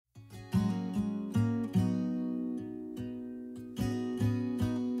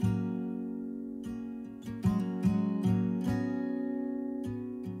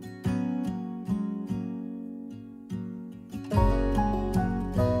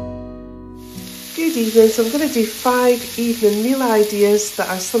Good evening. So I'm going to do 5 evening meal ideas that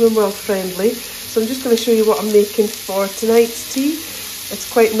are Slimming World friendly. So I'm just going to show you what I'm making for tonight's tea. It's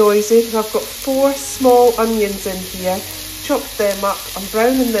quite noisy. I've got 4 small onions in here. Chopped them up. I'm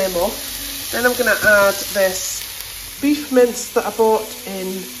browning them off. Then I'm going to add this beef mince that I bought in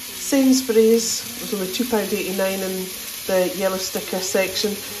Sainsbury's. It was only £2.89 in the yellow sticker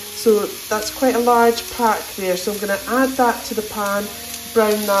section. So that's quite a large pack there. So I'm going to add that to the pan,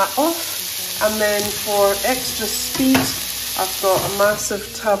 brown that off. And then for extra speed, I've got a massive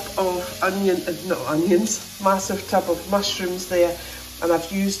tub of massive tub of mushrooms there. And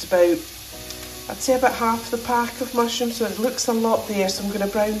I've used about, I'd say about half the pack of mushrooms, so it looks a lot there. So I'm going to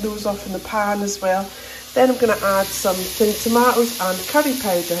brown those off in the pan as well. Then I'm going to add some thin tomatoes and curry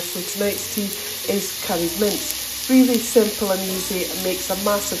powder. So tonight's tea is curried mince. Really simple and easy. It makes a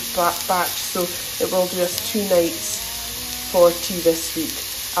massive batch, so it will do us 2 nights for tea this week.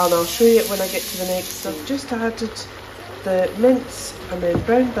 And I'll show you it when I get to the next. I've just added the mince and then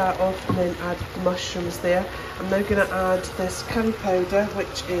browned that off and then added the mushrooms there. I'm now going to add this curry powder,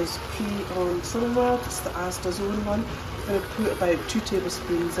 which is free on Slimming World. It's the Asda's own one. I'm going to put about 2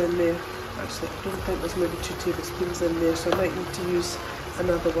 tablespoons in there. Actually, I don't think there's maybe 2 tablespoons in there, so I might need to use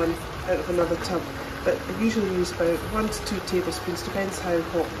another one out of another tub. But I usually use about 1 to 2 tablespoons, depends how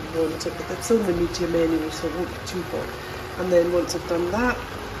hot you want it, but it's only medium anyway, so it won't be too hot. And then once I've done that,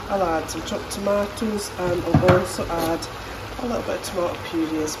 I'll add some chopped tomatoes and I'll also add a little bit of tomato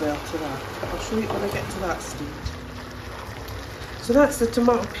puree as well to that. But I'll show you when I get to that stage. So that's the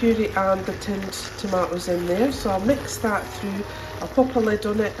tomato puree and the tinned tomatoes in there. So I'll mix that through, I'll pop a lid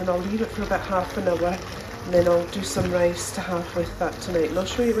on it and I'll leave it for about half an hour. And then I'll do some rice to have with that tonight. And I'll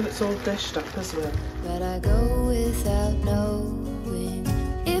show you when it's all dished up as well. But I go without knowing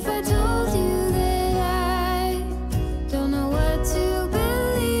if I told you that I don't know what to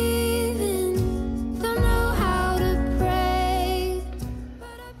believe in, don't know how to pray.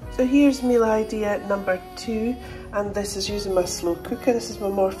 So here's meal idea number 2, and this is using my slow cooker. This is my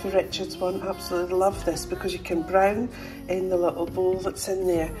Morphy Richards one. Absolutely love this because you can brown in the little bowl that's in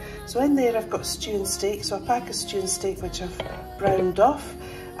there. So in there I've got stew and steak, so a pack of stew and steak which I've browned off,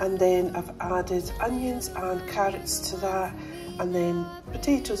 and then I've added onions and carrots to that, and then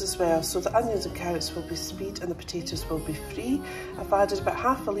potatoes as well. So the onions and carrots will be sweet and the potatoes will be free. I've added about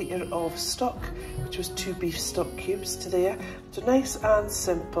half a litre of stock, which was 2 beef stock cubes to there. So nice and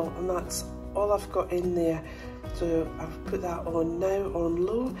simple, and that's all I've got in there. So I've put that on now on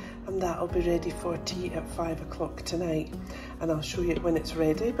low, and that'll be ready for tea at 5 o'clock tonight. And I'll show you when it's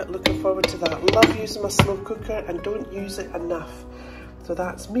ready, but looking forward to that. Love using my slow cooker and don't use it enough. So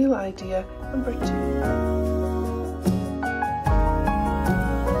that's meal idea number 2.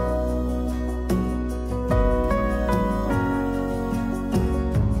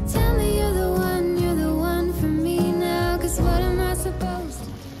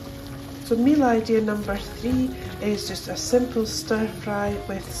 So meal idea number 3 is just a simple stir fry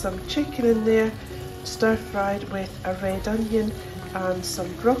with some chicken in there, stir fried with a red onion and some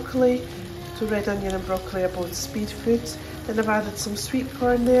broccoli. So red onion and broccoli are both speed foods. Then I've added some sweet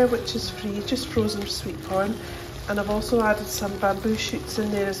corn there, which is free, just frozen sweet corn. And I've also added some bamboo shoots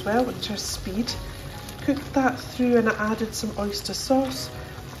in there as well, which are speed. Cooked that through and I added some oyster sauce.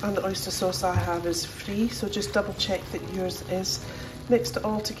 And the oyster sauce I have is free, so just double check that yours is. Mixed it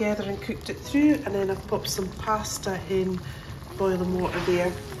all together and cooked it through, and then I've popped some pasta in boiling water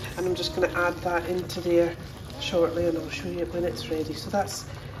there, and I'm just going to add that into there shortly, and I'll show you when it's ready. So that's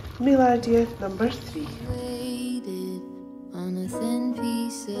meal idea number 3. Waited on a thin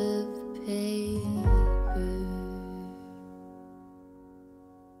piece of paper.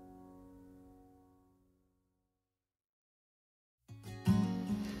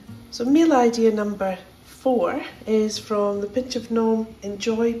 So meal idea number 4 is from the Pinch of Gnome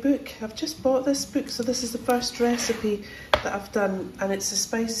Enjoy book. I've just bought this book, so this is the first recipe that I've done, and it's a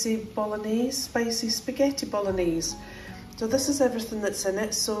spicy spaghetti bolognese. So this is everything that's in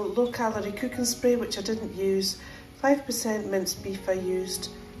it. So low calorie cooking spray, which I didn't use, 5% minced beef I used,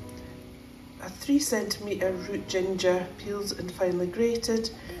 a 3 centimetre root ginger peeled and finely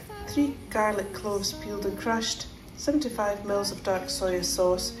grated, 3 garlic cloves peeled and crushed, 75 ml of dark soya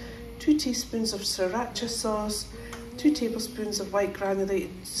sauce, 2 teaspoons of sriracha sauce, 2 tablespoons of white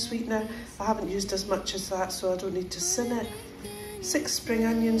granulated sweetener. I haven't used as much as that, so I don't need to sin it. 6 spring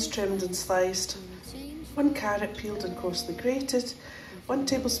onions trimmed and sliced, 1 carrot peeled and coarsely grated, 1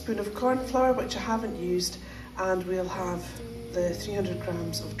 tablespoon of corn flour, which I haven't used, and we'll have the 300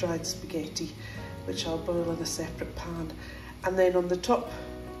 grams of dried spaghetti, which I'll boil in a separate pan. And then on the top,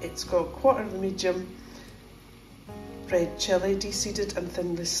 it's got 1/4 medium red chilli, de-seeded and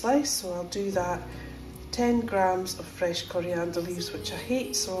thinly sliced, so I'll do that. 10 grams of fresh coriander leaves, which I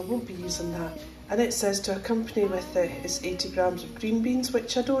hate, so I won't be using that. And it says to accompany with it is 80 grams of green beans,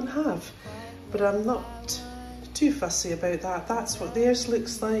 which I don't have, but I'm not too fussy about that. That's what theirs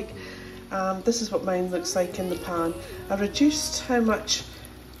looks like. This is what mine looks like in the pan. I reduced how much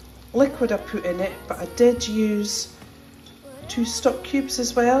liquid I put in it, but I did use 2 stock cubes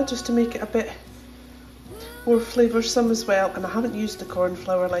as well, just to make it a bit more flavoursome as well. And I haven't used the corn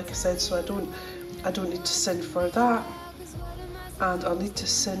flour, like I said, so I don't need to sin for that. And I'll need to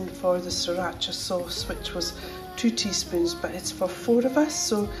sin for the sriracha sauce, which was 2 teaspoons, but it's for 4 of us,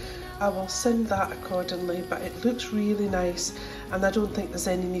 so I will sin that accordingly. But it looks really nice, and I don't think there's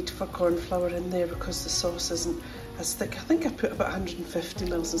any need for corn flour in there because the sauce isn't as thick. I think I put about 150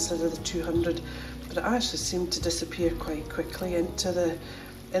 mils instead of the 200, but it actually seemed to disappear quite quickly into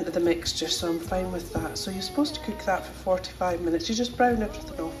the mixture, so I'm fine with that. So you're supposed to cook that for 45 minutes. You just brown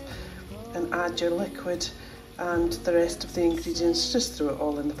everything off and add your liquid and the rest of the ingredients. Just throw it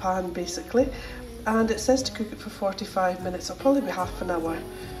all in the pan basically, and it says to cook it for 45 minutes. It'll probably be half an hour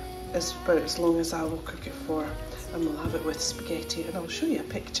is about as long as I will cook it for, and we'll have it with spaghetti, and I'll show you a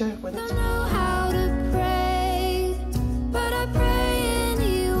picture when it's... I don't know how to pray, but I pray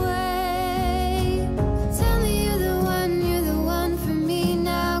anyway. Tell me you're the one for me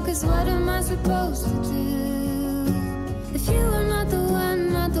now, 'cause what am I supposed to do if you are not the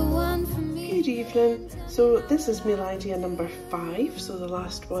one for me? Good evening. So this is meal idea number 5, so the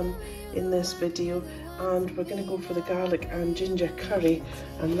last one in this video, and we're going to go for the garlic and ginger curry,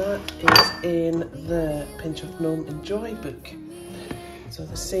 and that is in the Pinch of Gnome Enjoy book. So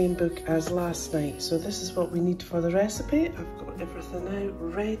the same book as last night. So this is what we need for the recipe. I've got everything out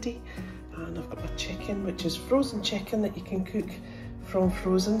ready, and I've got my chicken, which is frozen chicken that you can cook from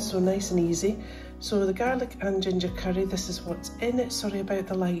frozen, so nice and easy. So the garlic and ginger curry, this is what's in it. Sorry about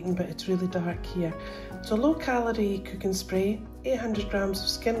the lighting, but it's really dark here. So low calorie cooking spray, 800 grams of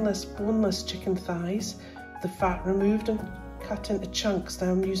skinless, boneless chicken thighs, the fat removed and cut into chunks.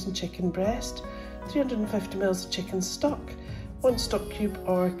 Now I'm using chicken breast, 350 mils of chicken stock, 1 stock cube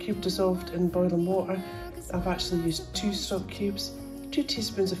or cube dissolved in boiling water. I've actually used 2 stock cubes, 2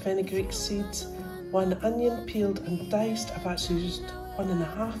 teaspoons of fenugreek seeds, 1 onion peeled and diced. I've actually used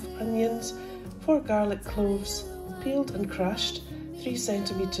 1.5 onions, 4 garlic cloves, peeled and crushed, 3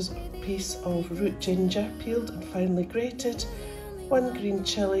 centimetres piece of root ginger, peeled and finely grated, 1 green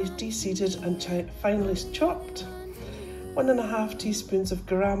chilli, de-seeded and finely chopped, 1.5 teaspoons of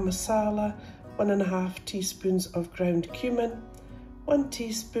garam masala, 1.5 teaspoons of ground cumin, 1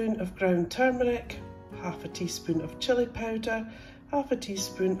 teaspoon of ground turmeric, half a teaspoon of chili powder, half a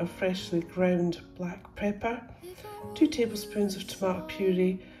teaspoon of freshly ground black pepper, 2 tablespoons of tomato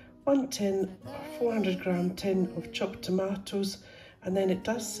puree, 1 tin or 400 gram tin of chopped tomatoes, and then it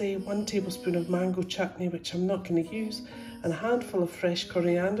does say 1 tablespoon of mango chutney, which I'm not going to use, and a handful of fresh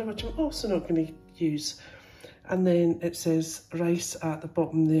coriander, which I'm also not going to use. And then it says rice at the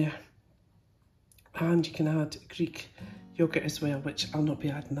bottom there, and you can add Greek yogurt as well, which I'll not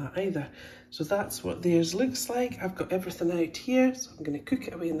be adding that either. So that's what theirs looks like. I've got everything out here, so I'm going to cook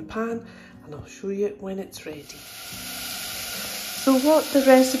it away in the pan, and I'll show you when it's ready. So what the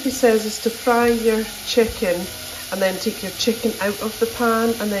recipe says is to fry your chicken and then take your chicken out of the pan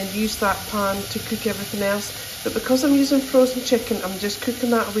and then use that pan to cook everything else. But because I'm using frozen chicken, I'm just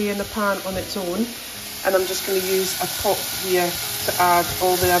cooking that away in a pan on its own, and I'm just going to use a pot here to add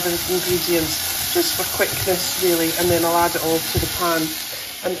all the other ingredients, just for quickness really, and then I'll add it all to the pan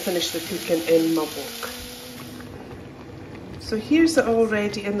and finish the cooking in my wok. So here's it all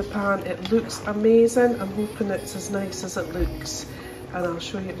ready in the pan. It looks amazing. I'm hoping it's as nice as it looks, and I'll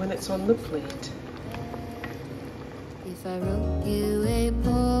show you when it's on the plate. If I wrote you a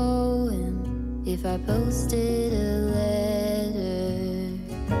poem, if I posted a letter,